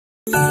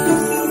Hey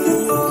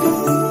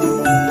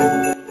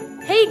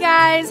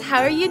guys,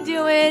 how are you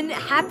doing?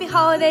 Happy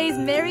holidays,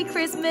 Merry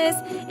Christmas,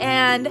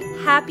 and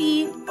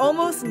happy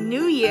almost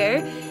New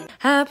Year.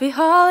 Happy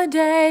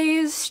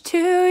holidays to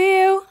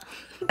you.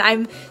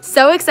 I'm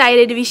so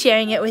excited to be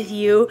sharing it with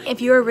you. If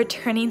you're a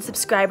returning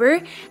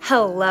subscriber,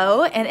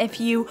 hello. And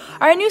if you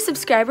are a new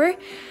subscriber,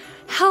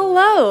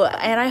 hello.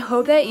 And I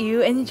hope that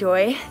you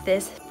enjoy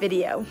this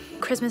video.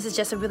 Christmas is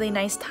just a really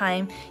nice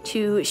time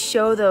to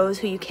show those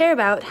who you care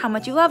about how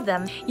much you love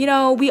them. You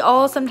know, we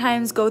all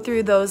sometimes go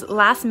through those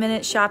last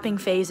minute shopping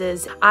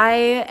phases.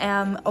 I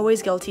am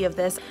always guilty of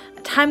this.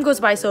 Time goes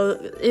by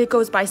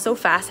so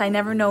fast. I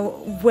never know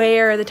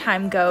where the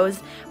time goes,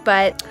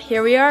 but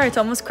here we are. It's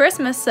almost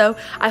Christmas, so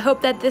I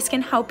hope that this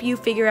can help you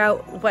figure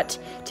out what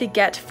to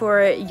get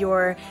for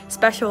your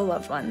special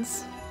loved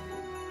ones.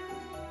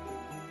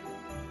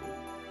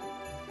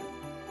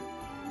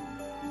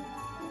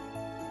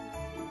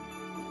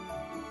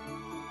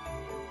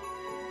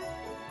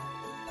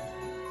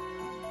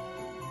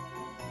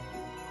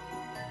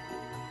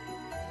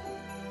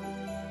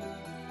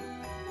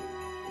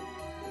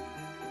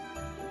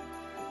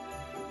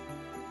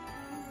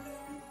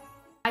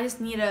 I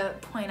just need to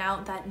point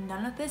out that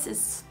none of this is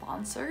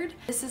sponsored.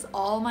 This is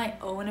all my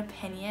own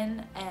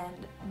opinion,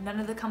 and none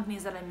of the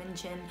companies that I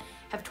mentioned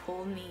have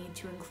told me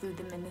to include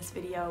them in this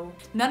video.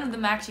 None of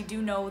them actually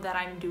do know that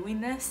I'm doing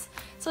this.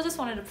 So I just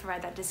wanted to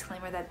provide that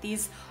disclaimer that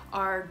these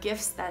are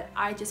gifts that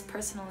I just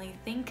personally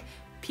think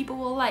people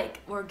will like,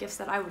 or gifts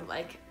that I would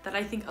like, that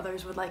I think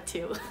others would like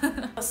too.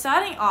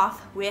 Starting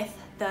off with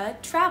the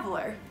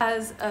traveler.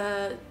 As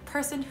a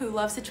person who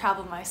loves to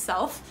travel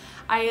myself,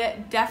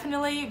 I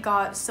definitely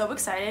got so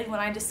excited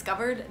when I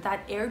discovered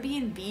that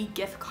Airbnb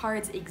gift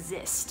cards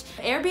exist.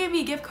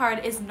 Airbnb gift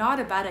card is not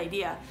a bad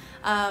idea.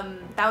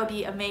 That would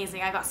be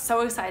amazing. I got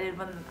so excited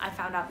when I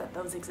found out that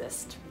those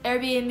exist.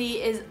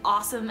 Airbnb is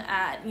awesome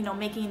at,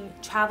 making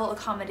travel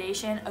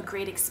accommodation a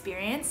great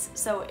experience.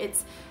 So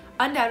it's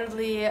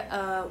undoubtedly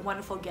a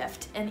wonderful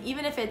gift. And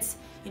even if it's,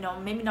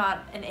 maybe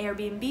not an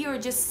Airbnb or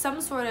just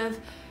some sort of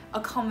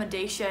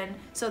accommodation,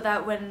 so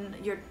that when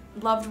your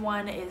loved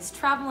one is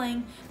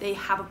traveling, they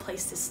have a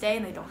place to stay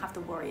and they don't have to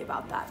worry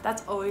about that.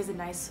 That's always a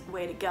nice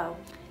way to go.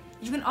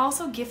 You can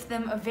also gift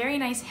them a very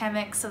nice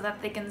hammock so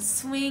that they can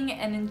swing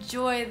and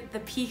enjoy the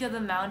peak of the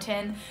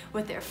mountain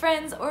with their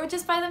friends or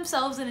just by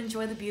themselves and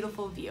enjoy the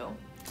beautiful view.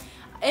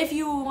 If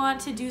you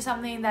want to do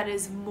something that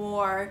is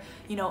more,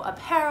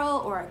 apparel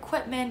or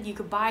equipment, you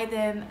could buy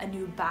them a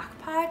new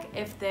backpack.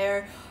 If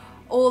their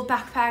old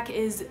backpack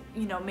is,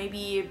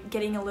 maybe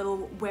getting a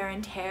little wear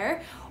and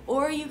tear,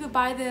 or you could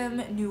buy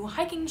them new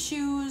hiking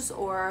shoes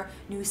or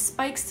new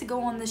spikes to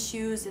go on the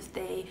shoes if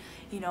they,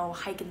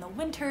 hike in the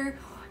winter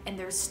and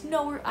there's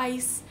snow or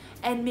ice.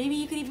 And maybe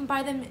you could even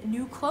buy them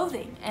new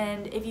clothing.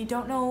 And if you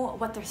don't know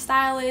what their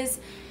style is,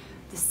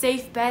 the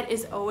safe bet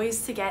is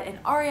always to get an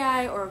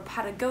REI or a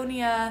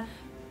Patagonia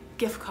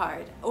gift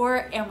card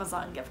or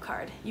Amazon gift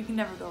card. You can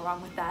never go wrong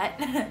with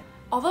that.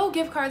 Although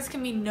gift cards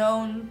can be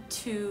known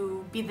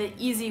to be the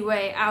easy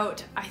way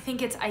out, I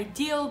think it's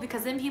ideal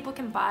because then people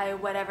can buy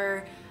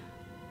whatever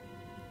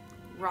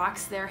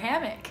rocks their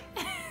hammock.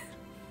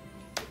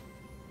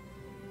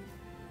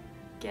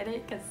 Get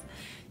it? Because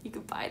you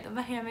could buy them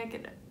a hammock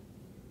and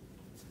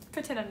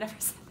pretend I never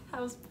said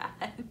that was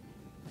bad.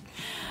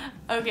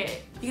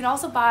 Okay, you can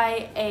also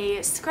buy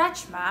a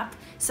scratch map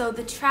so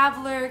the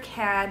traveler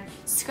can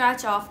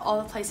scratch off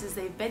all the places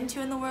they've been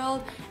to in the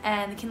world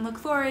and can look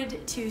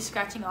forward to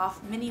scratching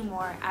off many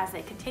more as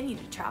they continue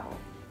to travel.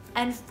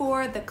 And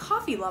for the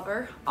coffee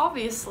lover,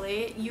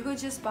 obviously, you could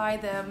just buy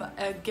them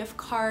a gift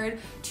card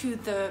to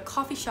the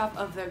coffee shop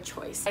of their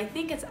choice. I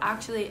think it's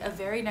actually a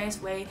very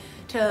nice way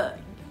to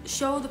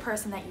show the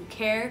person that you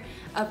care,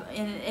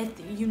 and if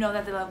you know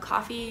that they love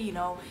coffee,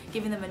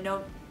 giving them a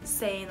note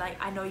saying like,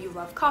 I know you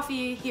love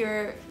coffee,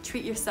 here,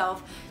 treat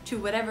yourself to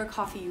whatever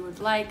coffee you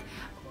would like,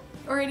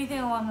 or anything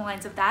along the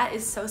lines of that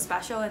is so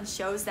special and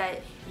shows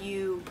that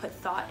you put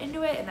thought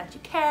into it and that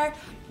you care.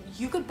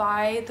 You could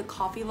buy the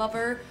coffee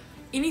lover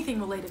anything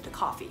related to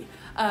coffee,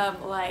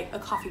 like a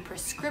coffee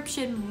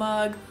prescription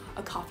mug,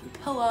 a coffee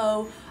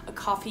pillow, a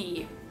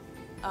coffee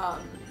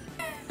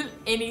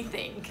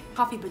anything.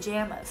 Coffee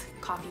pajamas,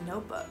 coffee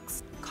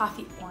notebooks,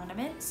 coffee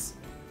ornaments.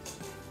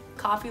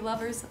 Coffee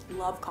lovers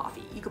love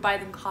coffee. You could buy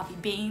them coffee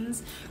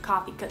beans,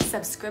 coffee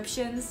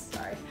subscriptions,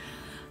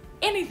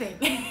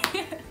 anything.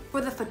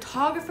 For the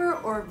photographer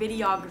or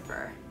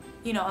videographer,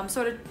 I'm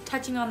sort of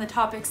touching on the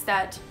topics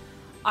that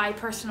I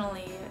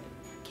personally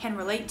can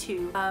relate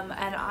to.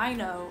 And I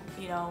know,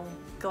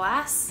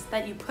 glass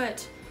that you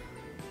put,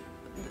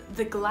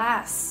 the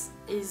glass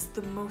is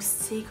the most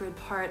sacred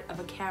part of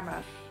a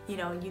camera.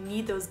 You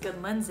need those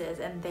good lenses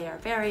and they are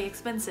very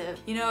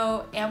expensive.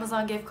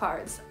 Amazon gift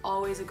cards,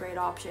 always a great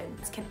option.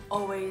 This can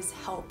always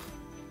help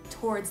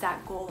towards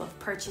that goal of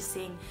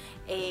purchasing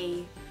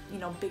a,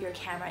 bigger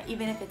camera,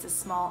 even if it's a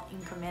small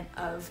increment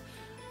of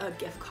a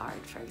gift card,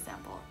 for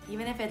example.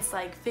 Even if it's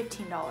like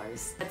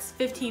 $15, that's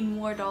 $15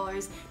 more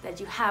that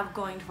you have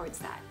going towards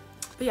that.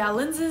 But yeah,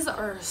 lenses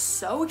are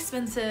so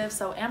expensive,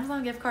 so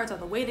Amazon gift cards are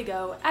the way to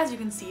go. As you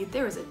can see,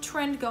 there is a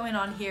trend going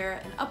on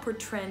here, an upward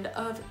trend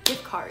of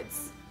gift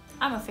cards.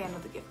 I'm a fan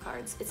of the gift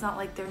cards. It's not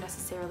like they're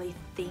necessarily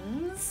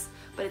things,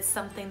 but it's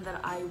something that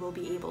I will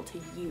be able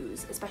to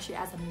use, especially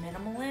as a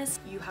minimalist.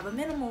 You have a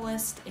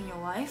minimalist in your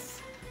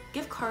life,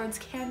 gift cards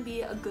can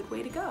be a good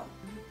way to go.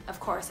 Of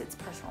course, it's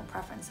personal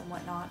preference and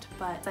whatnot,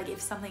 but like if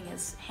something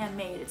is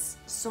handmade, it's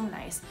so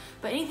nice.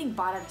 But anything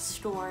bought at a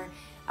store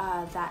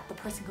that the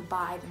person could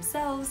buy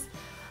themselves,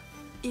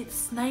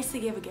 it's nice to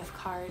give a gift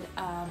card,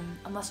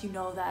 unless you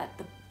know that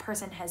the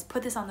person has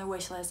put this on their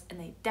wish list and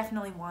they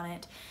definitely want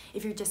it.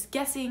 If you're just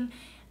guessing,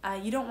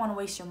 you don't want to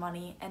waste your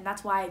money, and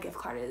that's why a gift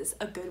card is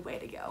a good way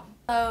to go.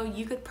 So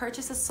you could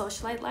purchase a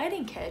socialite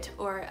lighting kit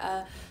or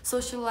a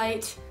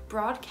socialite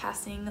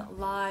broadcasting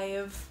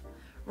live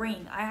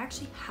ring. I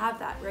actually have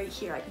that right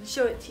here. I can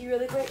show it to you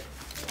really quick.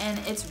 And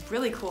it's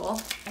really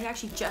cool. I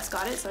actually just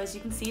got it, so as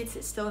you can see,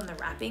 it's still in the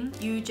wrapping.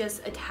 You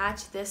just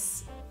attach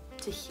this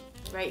to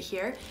right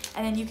here,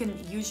 and then you can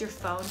use your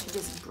phone to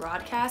just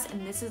broadcast,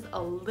 and this is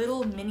a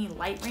little mini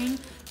light ring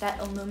that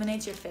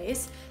illuminates your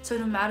face, so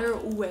no matter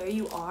where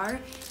you are,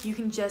 you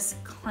can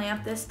just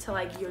clamp this to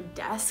like your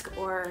desk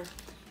or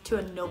to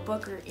a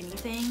notebook or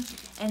anything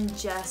and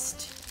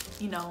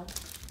just, you know,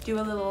 do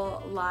a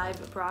little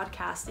live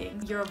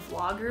broadcasting. You're a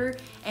vlogger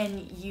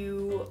and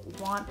you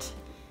want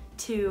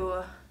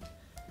to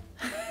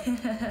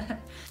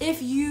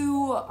if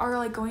you are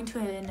like going to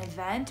an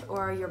event,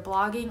 or you're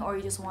blogging, or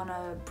you just want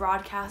to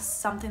broadcast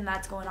something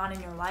that's going on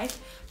in your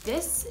life,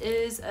 this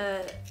is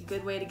a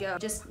good way to go. You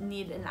just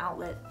need an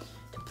outlet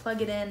to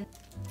plug it in.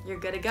 You're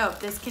good to go.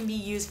 This can be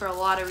used for a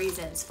lot of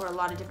reasons, for a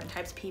lot of different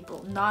types of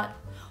people, not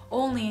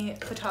only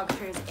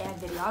photographers and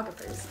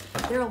videographers.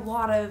 There are a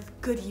lot of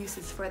good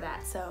uses for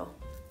that, so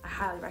I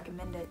highly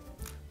recommend it.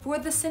 For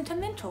the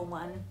sentimental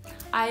one,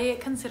 I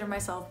consider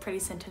myself pretty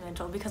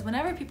sentimental because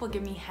whenever people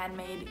give me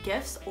handmade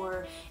gifts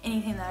or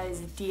anything that is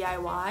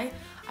DIY,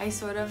 I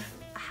sort of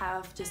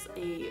have just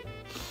a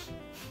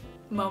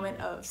moment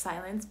of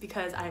silence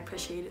because I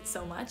appreciate it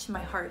so much.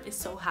 My heart is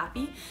so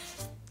happy.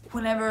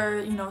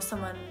 Whenever, you know,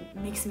 someone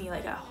makes me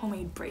like a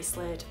homemade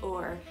bracelet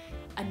or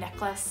a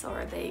necklace,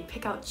 or they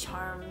pick out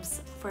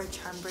charms for a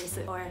charm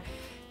bracelet, or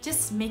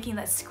just making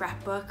that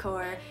scrapbook,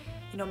 or,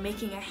 you know,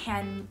 making a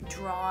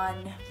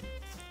hand-drawn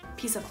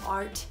piece of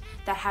art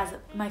that has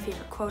my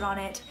favorite quote on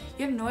it,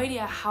 you have no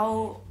idea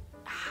how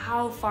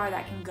far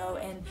that can go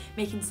in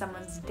making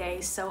someone's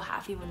day so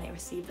happy when they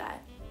receive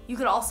that. You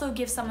could also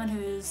give someone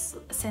who's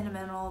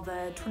sentimental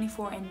the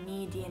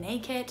 24andMe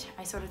DNA kit.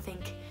 I sort of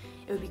think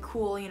it would be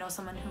cool, you know,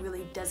 someone who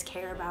really does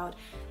care about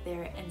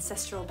their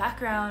ancestral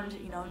background,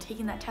 you know,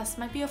 taking that test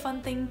might be a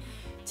fun thing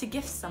to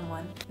gift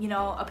someone. You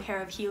know, a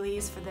pair of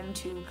Heelys for them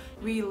to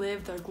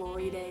relive their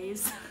glory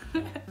days.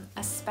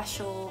 A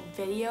special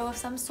video of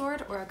some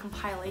sort, or a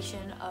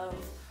compilation of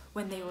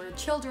when they were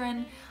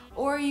children.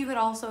 Or you could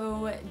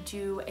also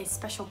do a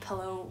special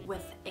pillow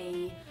with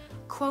a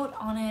quote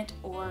on it,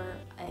 or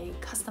a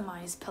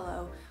customized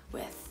pillow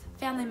with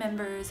family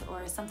members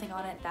or something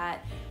on it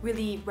that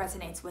really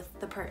resonates with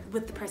the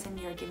person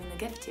you're giving the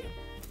gift to.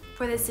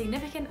 For the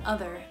significant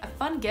other, a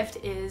fun gift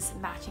is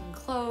matching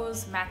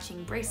clothes,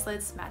 matching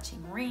bracelets,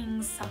 matching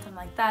rings, something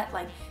like that,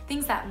 like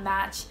things that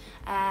match.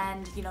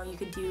 And you know, you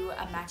could do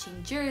a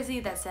matching jersey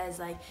that says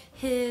like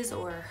his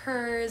or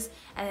hers,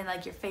 and then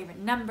like your favorite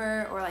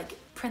number, or like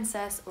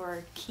princess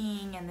or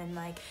king, and then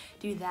like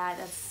do that.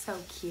 That's so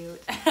cute.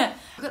 You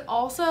could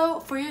also,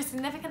 for your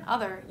significant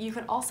other, you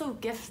could also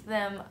gift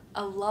them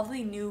a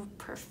lovely new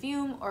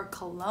perfume or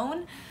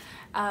cologne.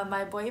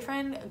 My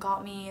boyfriend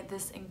got me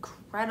this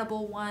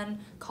incredible one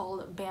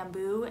called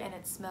Bamboo, and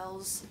it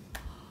smells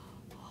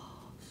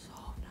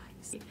so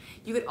nice.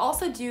 You could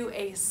also do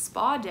a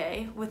spa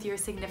day with your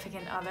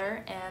significant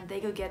other, and they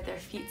could get their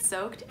feet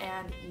soaked,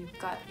 and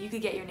you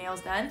could get your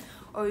nails done,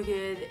 or you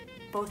could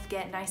both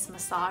get nice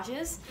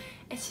massages.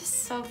 It's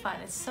just so fun.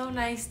 It's so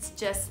nice to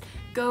just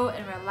go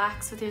and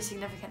relax with your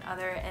significant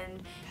other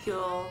and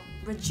feel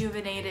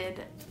rejuvenated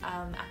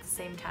at the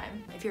same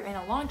time. If you're in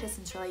a long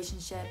distance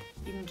relationship,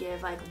 you can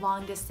give like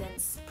long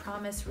distance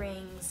promise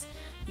rings.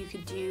 You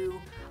could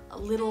do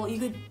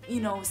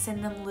you know,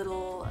 send them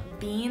little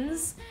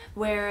beans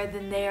where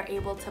then they are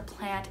able to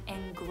plant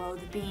and grow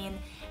the bean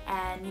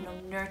and, you know,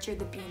 nurture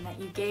the bean that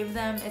you gave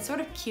them. It's sort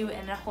of cute,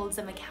 and it holds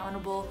them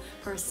accountable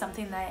for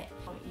something that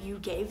you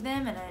gave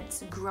them, and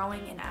it's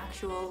growing an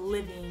actual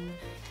living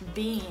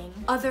being.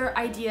 Other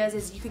ideas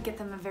is you could get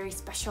them a very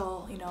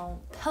special, you know,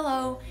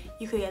 pillow.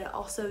 You could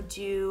also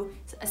do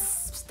a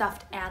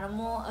stuffed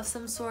animal of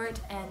some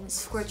sort and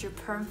squirt your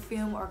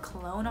perfume or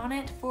cologne on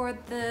it for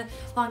the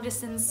long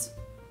distance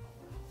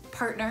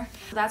partner.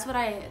 That's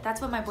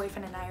what my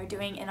boyfriend and I are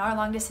doing in our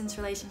long distance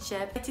relationship.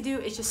 What I like to do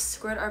is just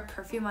squirt our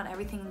perfume on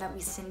everything that we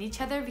send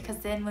each other, because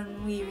then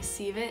when we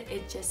receive it,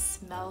 it just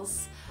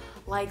smells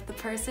like the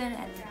person,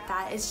 and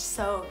that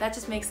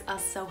just makes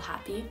us so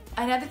happy.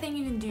 Another thing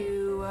you can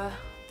do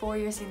for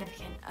your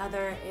significant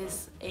other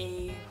is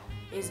a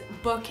is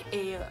book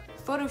a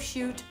photo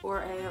shoot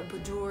or a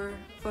boudoir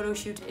photo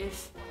shoot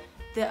if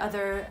the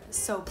other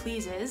so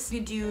pleases.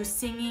 You do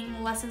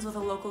singing lessons with a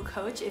local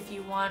coach if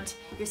you want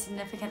your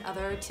significant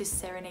other to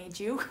serenade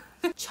you.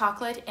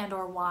 Chocolate and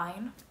or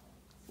wine.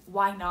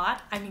 Why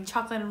not? I mean,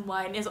 chocolate and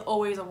wine is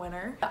always a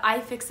winner. The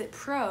iFixit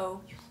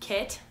Pro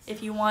kit,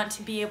 if you want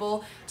to be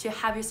able to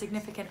have your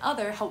significant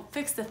other help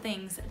fix the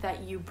things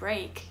that you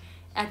break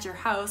at your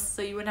house,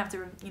 so you wouldn't have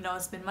to, you know,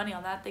 spend money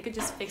on that. They could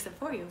just fix it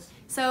for you.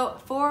 So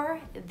for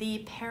the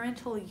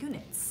parental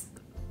units,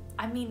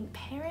 I mean,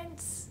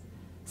 parents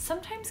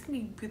sometimes can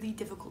be really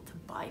difficult to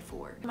buy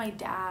for. My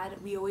dad,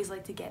 we always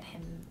like to get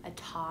him a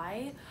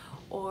tie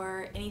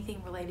or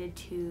anything related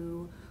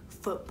to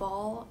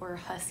football or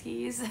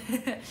Huskies.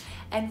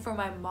 And for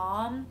my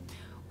mom,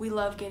 we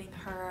love getting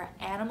her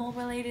animal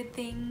related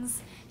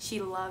things.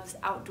 She loves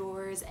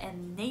outdoors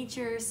and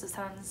nature, so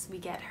sometimes we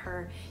get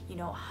her, you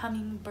know,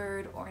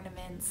 hummingbird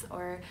ornaments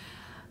or,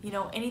 you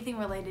know, anything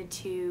related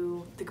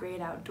to the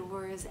great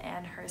outdoors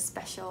and her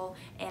special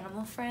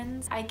animal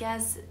friends. I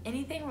guess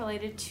anything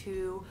related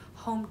to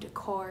home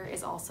decor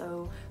is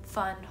also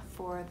fun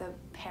for the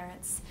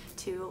parents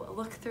to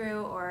look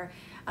through, or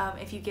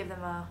if you give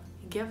them a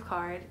gift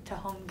card to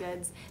Home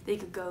Goods, they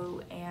could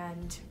go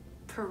and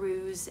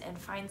peruse and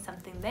find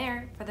something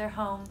there for their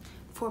home.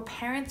 For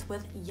parents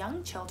with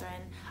young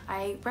children,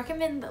 I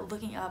recommend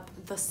looking up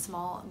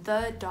the.small.folk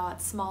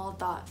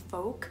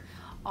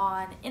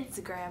on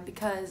Instagram,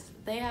 because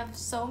they have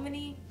so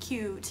many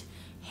cute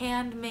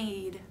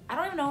handmade, I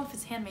don't even know if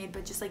it's handmade,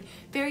 but just like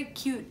very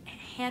cute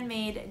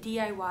handmade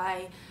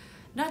DIY,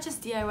 not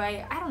just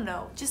DIY, I don't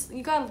know, just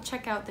you gotta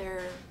check out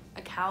their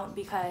account,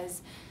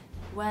 because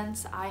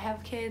once I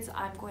have kids,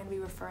 I'm going to be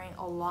referring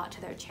a lot to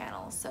their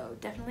channel, so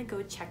definitely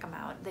go check them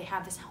out. They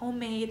have this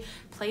homemade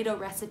Play-Doh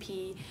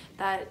recipe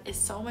that is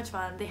so much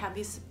fun. They have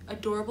these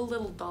adorable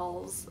little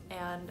dolls,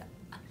 and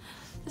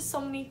there's so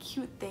many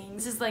cute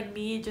things. This is like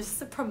me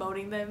just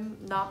promoting them,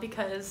 not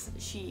because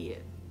she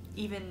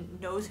even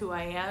knows who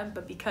I am,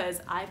 but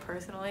because I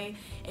personally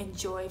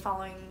enjoy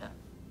following,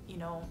 you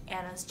know,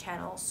 Anna's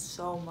channel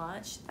so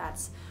much.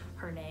 That's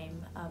her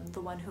name, the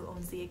one who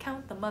owns the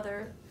account, the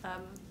mother.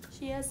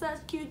 She has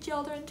such cute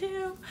children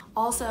too.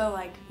 Also,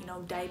 like, you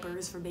know,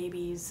 diapers for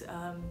babies,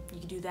 you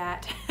can do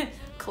that.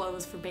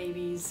 Clothes for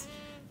babies,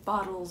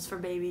 bottles for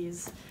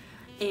babies.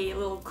 A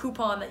little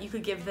coupon that you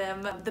could give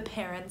them, the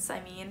parents,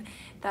 I mean,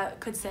 that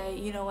could say,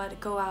 you know what,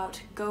 go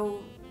out,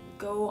 go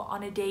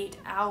on a date,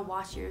 I'll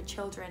watch your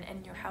children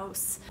in your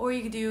house. Or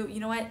you could do,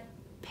 you know what,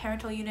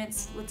 parental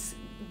units, let's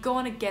go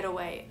on a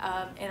getaway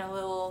in a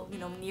little, you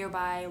know,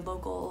 nearby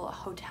local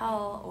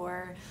hotel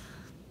or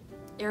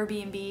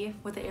Airbnb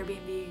with the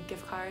Airbnb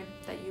gift card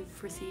that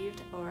you've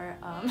received, or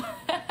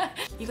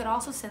you could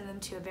also send them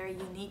to a very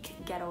unique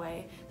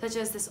getaway, such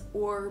as this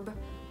orb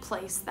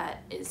place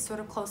that is sort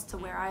of close to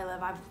where I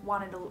live. I've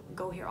wanted to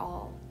go here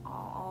all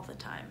the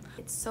time.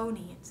 It's so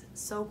neat,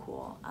 so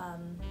cool,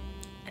 and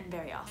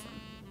very awesome.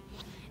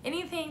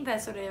 Anything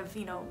that sort of,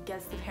 you know,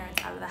 gets the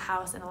parents out of the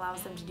house and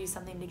allows them to do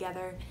something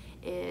together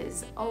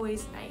is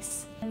always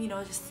nice. And, you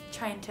know, just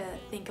trying to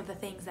think of the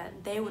things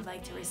that they would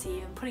like to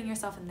receive and putting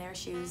yourself in their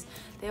shoes.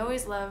 They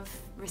always love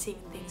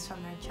receiving things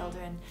from their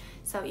children.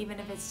 So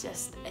even if it's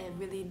just a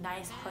really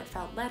nice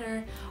heartfelt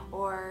letter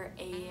or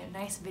a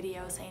nice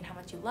video saying how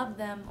much you love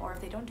them, or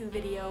if they don't do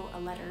video, a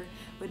letter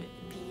would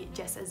be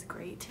just as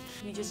great.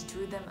 You just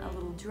drew them a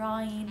little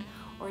drawing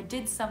or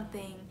did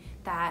something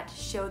that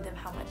showed them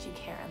how much you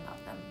care and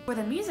love them. For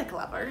the music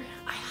lover,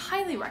 I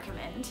highly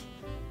recommend,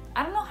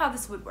 I don't know how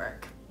this would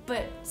work,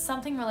 but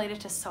something related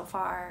to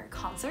SoFar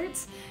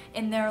concerts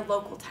in their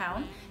local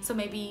town. So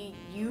maybe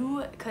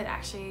you could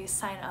actually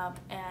sign up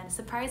and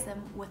surprise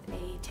them with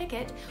a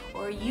ticket,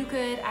 or you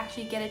could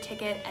actually get a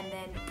ticket and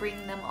then bring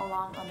them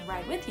along on the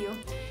ride with you,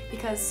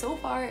 because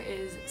SoFar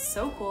is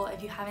so cool.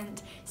 If you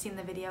haven't seen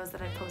the videos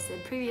that I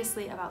posted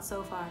previously about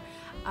SoFar,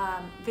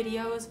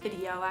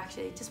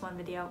 actually just one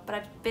video, but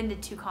I've been to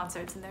 2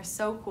 concerts and they're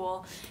so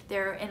cool.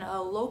 They're in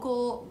a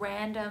local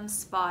random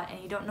spot and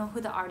you don't know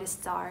who the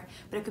artists are,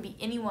 but it could be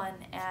anyone,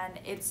 and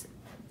it's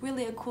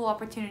really a cool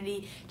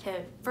opportunity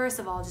to, first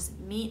of all, just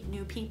meet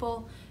new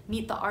people,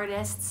 meet the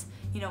artists,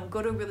 you know,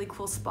 go to a really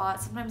cool spot.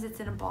 Sometimes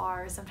it's in a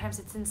bar, sometimes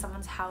it's in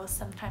someone's house,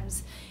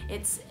 sometimes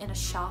it's in a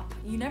shop.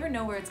 You never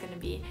know where it's gonna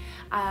be.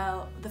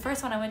 The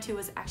first one I went to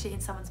was actually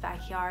in someone's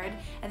backyard,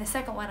 and the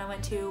second one I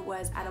went to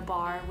was at a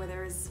bar where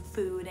there was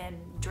food and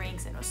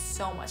drinks, and it was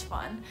so much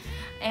fun.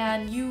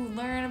 And you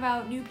learn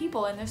about new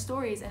people and their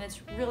stories, and it's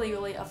really,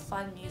 really a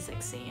fun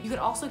music scene. You could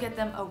also get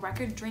them a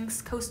record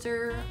drinks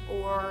coaster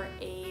or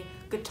a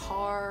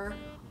guitar,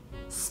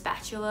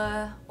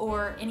 spatula,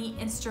 or any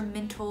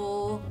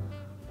instrumental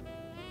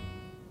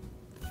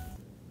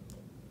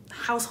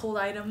household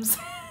items.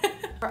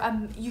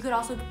 You could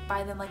also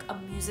buy them like a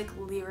music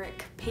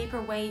lyric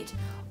paperweight,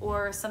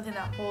 or something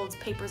that holds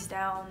papers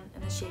down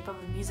in the shape of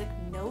a music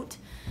note.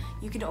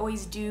 You could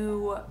always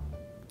do,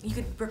 you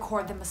could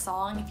record them a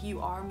song if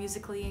you are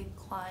musically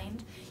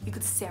inclined. You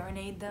could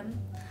serenade them.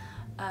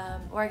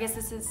 Or I guess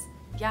this is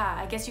yeah,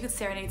 I guess you could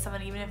serenade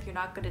someone even if you're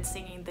not good at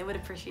singing. They would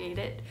appreciate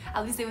it.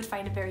 At least they would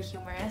find it very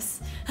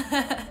humorous.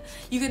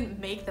 You could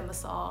make them a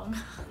song.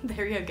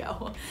 There you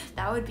go.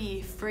 That would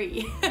be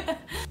free.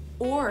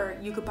 Or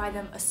you could buy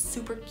them a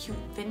super cute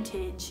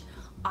vintage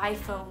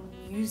iPhone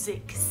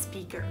music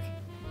speaker.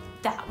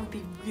 That would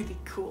be really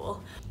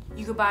cool.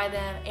 You could buy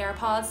them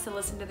AirPods to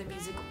listen to their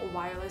music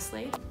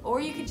wirelessly.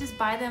 Or you could just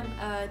buy them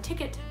a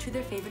ticket to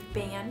their favorite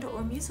band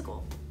or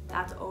musical.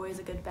 That's always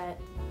a good bet.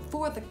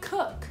 For the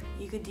cook,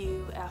 you could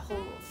do a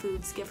Whole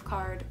Foods gift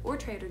card or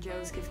Trader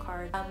Joe's gift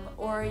card,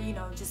 or you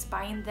know, just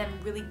buying them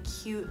really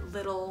cute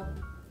little,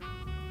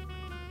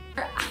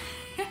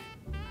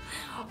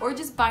 or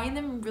just buying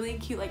them really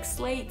cute like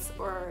slates,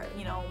 or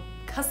you know,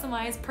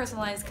 customized,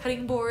 personalized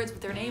cutting boards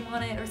with their name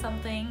on it or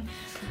something.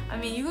 I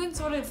mean, you can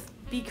sort of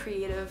be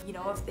creative, you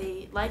know, if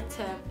they like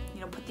to,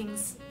 you know, put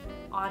things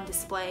on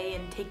display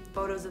and take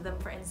photos of them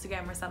for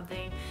Instagram or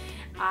something.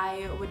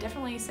 I would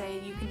definitely say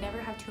you can never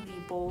have too many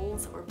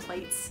bowls or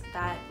plates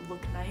that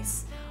look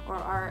nice or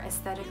are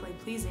aesthetically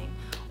pleasing,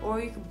 or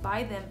you can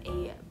buy them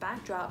a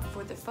backdrop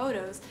for the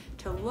photos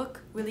to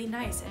look really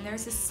nice. And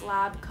there's this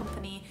slab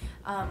company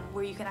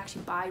where you can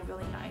actually buy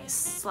really nice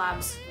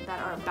slabs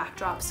that are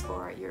backdrops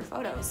for your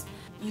photos.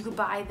 You could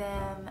buy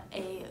them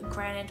a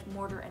granite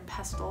mortar and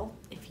pestle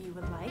if you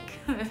would like,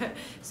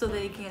 so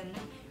they can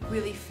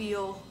really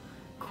feel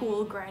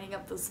cool grinding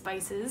up those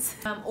spices,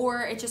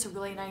 or it's just a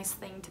really nice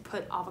thing to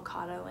put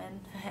avocado in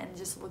and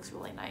just looks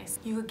really nice.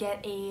 You could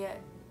get a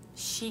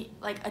sheet,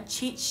 like a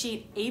cheat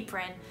sheet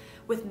apron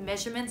with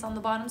measurements on the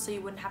bottom, so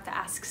you wouldn't have to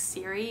ask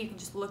Siri. You can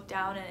just look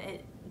down and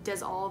it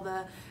does all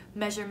the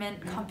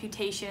measurement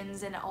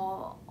computations and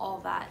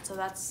all that. So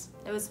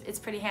it's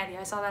pretty handy.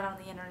 I saw that on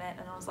the internet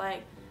and I was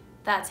like,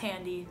 that's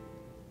handy.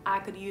 I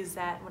could use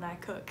that when I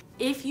cook.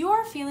 If you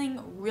are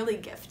feeling really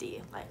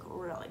gifty, like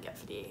really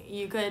gifty,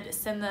 you could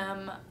send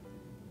them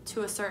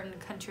to a certain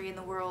country in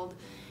the world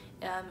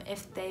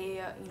if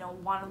they you know,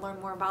 want to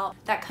learn more about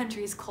that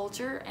country's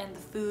culture and the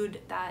food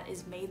that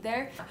is made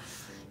there.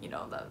 You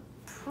know, that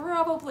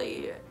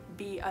probably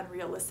be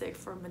unrealistic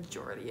for a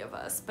majority of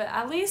us, but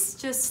at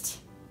least just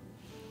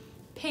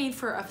paying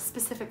for a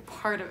specific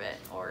part of it,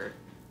 or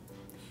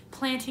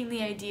planting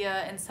the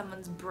idea in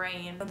someone's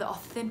brain. The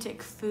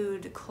authentic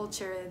food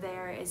culture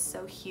there is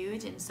so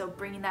huge, and so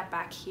bringing that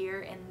back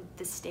here in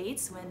the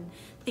States when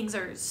things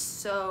are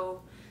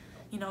so,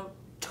 you know,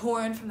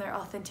 torn from their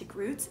authentic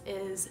roots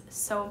is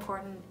so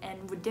important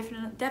and would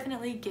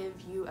definitely give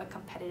you a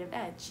competitive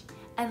edge.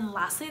 And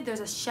lastly, there's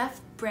a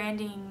chef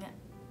branding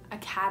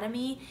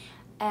academy,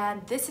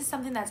 and this is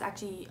something that's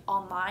actually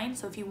online.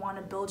 So if you want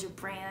to build your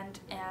brand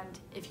and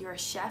if you're a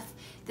chef,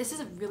 this is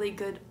a really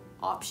good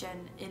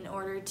option in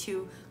order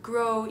to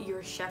grow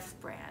your chef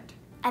brand.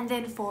 And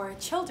then for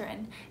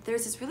children,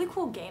 there's this really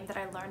cool game that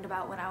I learned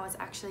about when I was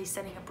actually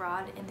studying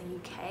abroad in the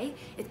UK.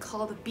 It's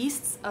called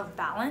Beasts of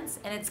Balance,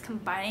 and it's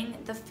combining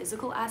the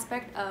physical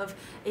aspect of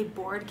a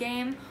board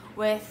game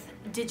with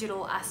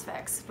digital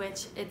aspects,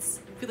 which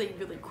it's really,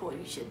 really cool.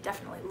 You should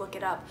definitely look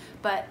it up.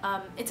 But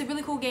it's a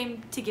really cool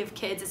game to give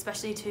kids,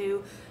 especially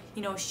to,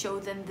 you know, show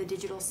them the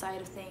digital side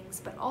of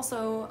things, but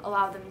also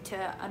allow them to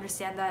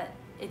understand that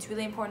it's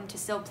really important to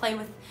still play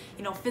with,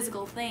 you know,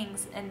 physical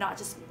things and not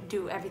just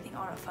do everything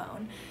on a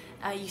phone.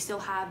 You still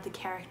have the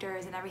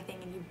characters and everything,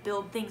 and you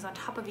build things on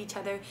top of each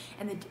other,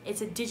 and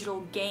it's a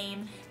digital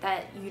game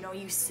that, you know,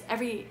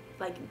 every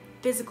like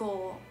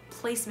physical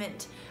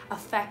placement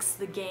affects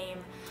the game.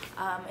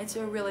 It's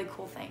a really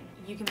cool thing.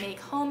 You can make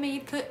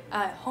homemade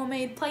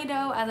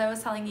Play-Doh, as I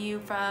was telling you,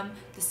 from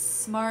the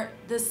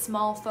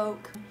Small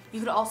Folk. You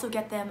could also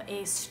get them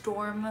a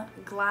storm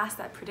glass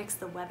that predicts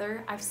the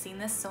weather. I've seen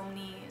this so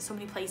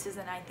many places,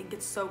 and I think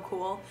it's so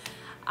cool.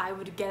 I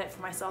would get it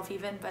for myself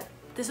even, but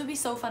this would be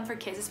so fun for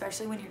kids,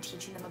 especially when you're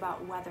teaching them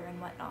about weather and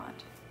whatnot.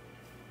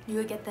 You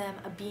would get them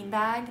a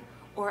beanbag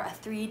or a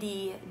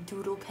 3D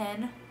doodle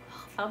pen.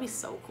 That would be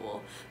so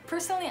cool.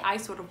 Personally, I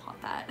sort of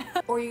want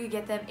that. Or you could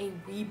get them a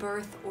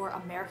Rebirth or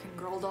American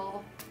Girl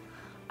doll.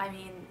 I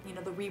mean, you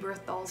know, the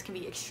Rebirth dolls can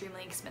be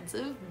extremely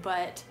expensive,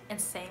 and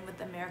same with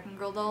the American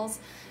Girl dolls.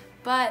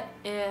 But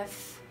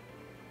if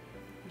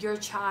your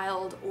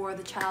child or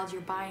the child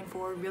you're buying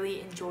for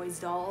really enjoys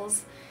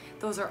dolls,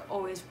 those are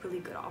always really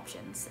good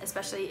options,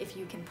 especially if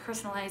you can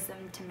personalize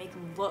them to make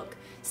them look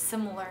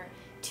similar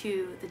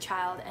to the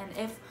child. And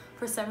if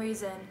for some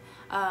reason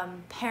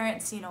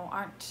parents, you know,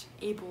 aren't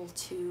able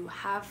to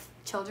have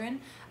children,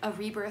 a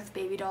Rebirth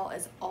baby doll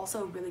is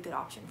also a really good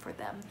option for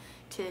them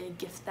to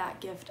gift that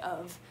gift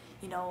of,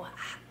 you know,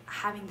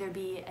 having there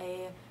be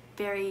a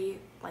very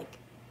like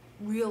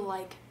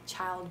real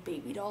child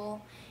baby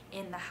doll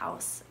in the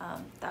house.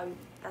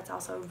 That's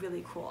also a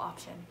really cool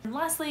option. And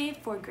lastly,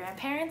 for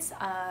grandparents,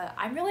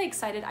 I'm really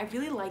excited. I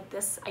really like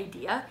this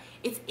idea.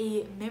 It's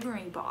a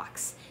memory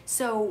box.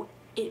 So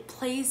it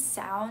plays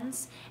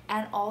sounds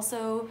and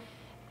also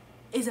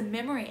is a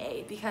memory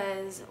aid,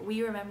 because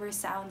we remember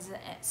sounds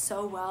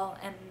so well,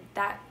 and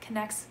that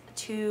connects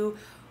to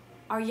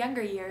our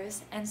younger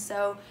years. And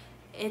so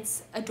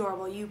it's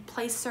adorable. You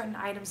place certain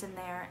items in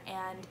there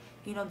and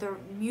you know, the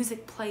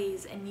music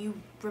plays and you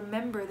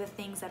remember the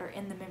things that are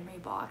in the memory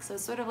box. So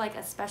it's sort of like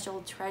a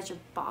special treasure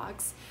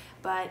box,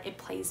 but it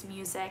plays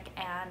music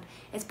and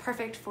it's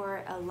perfect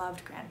for a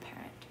loved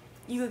grandparent.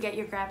 You could get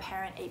your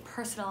grandparent a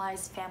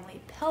personalized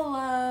family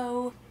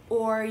pillow,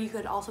 or you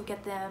could also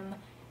get them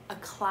a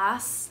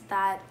class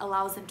that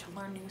allows them to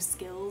learn new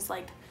skills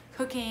like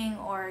cooking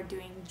or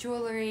doing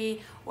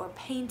jewelry or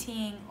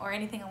painting or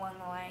anything along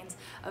the lines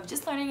of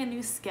just learning a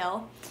new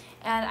skill.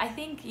 And I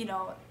think, you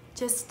know,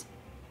 just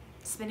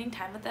spending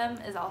time with them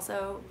is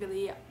also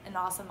really an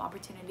awesome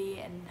opportunity,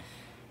 and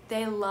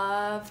they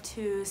love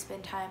to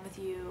spend time with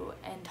you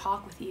and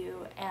talk with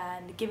you,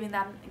 and giving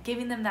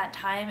them that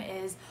time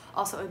is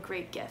also a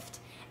great gift.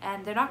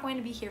 And they're not going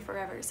to be here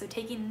forever, so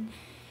taking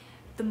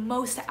the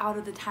most out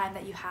of the time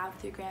that you have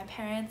with your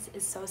grandparents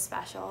is so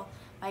special.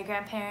 My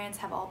grandparents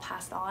have all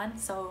passed on,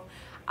 so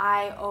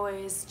I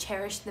always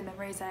cherish the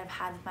memories that I've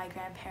had with my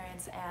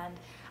grandparents, and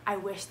I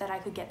wish that I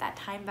could get that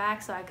time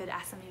back so I could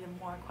ask them even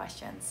more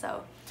questions.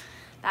 So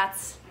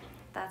that's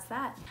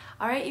that.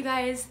 All right, you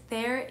guys,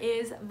 there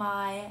is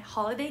my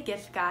holiday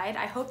gift guide.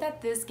 I hope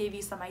that this gave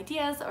you some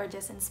ideas or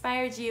just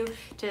inspired you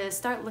to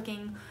start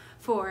looking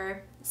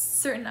for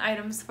certain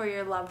items for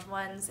your loved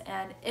ones.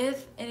 And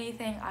if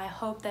anything, I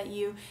hope that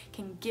you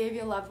can give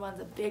your loved ones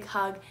a big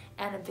hug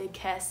and a big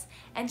kiss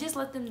and just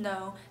let them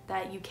know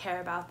that you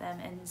care about them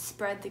and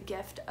spread the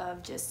gift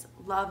of just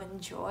love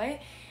and joy.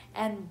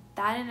 And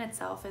that in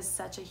itself is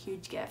such a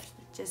huge gift.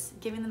 Just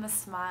giving them a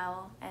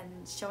smile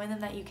and showing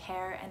them that you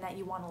care and that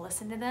you want to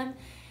listen to them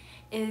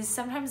is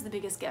sometimes the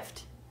biggest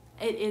gift.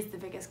 It is the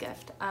biggest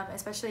gift,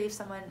 especially if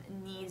someone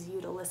needs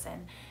you to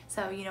listen.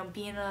 So, you know,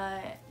 being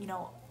a, you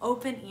know,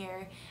 open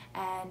ear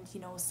and,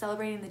 you know,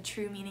 celebrating the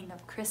true meaning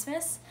of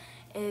Christmas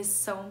is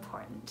so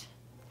important.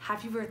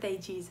 Happy birthday,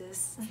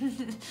 Jesus.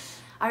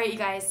 All right, you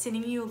guys,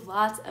 sending you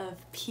lots of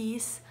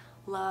peace,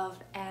 love,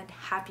 and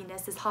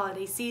happiness this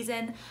holiday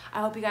season.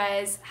 I hope you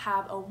guys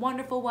have a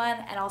wonderful one,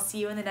 and I'll see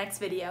you in the next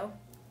video.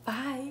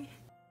 Bye.